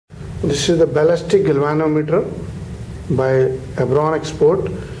This is the ballistic galvanometer by Abron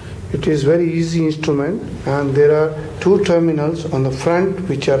export. It is very easy instrument, and there are two terminals on the front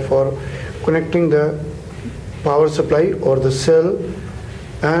which are for connecting the power supply or the cell,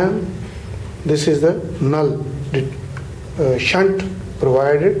 and this is the null shunt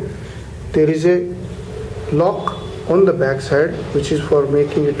provided. There is a lock on the back side which is for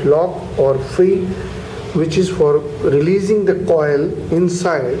making it lock or free, which is for releasing the coil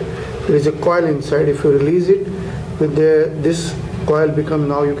inside. There is a coil inside. If you release it with this coil become,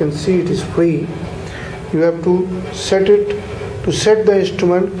 now you can see it is free. You have to set it. To set the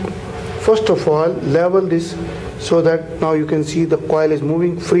instrument, first of all level this so that now you can see the coil is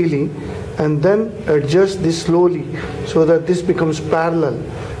moving freely, and then adjust this slowly so that this becomes parallel,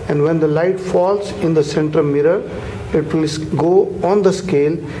 and when the light falls in the center mirror, it will go on the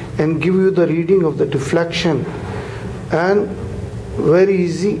scale and give you the reading of the deflection. And very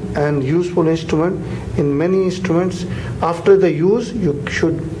easy and useful instrument. In many instruments, after the use, you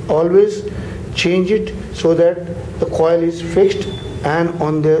should always change it so that the coil is fixed, and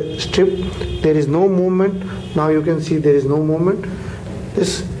on the strip there is no movement. Now you can see there is no movement.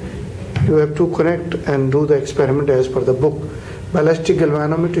 This you have to connect and do the experiment as per the book. Ballistic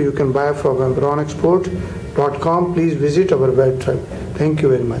galvanometer you can buy from abronexport.com. Please visit our website. Thank you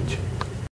very much.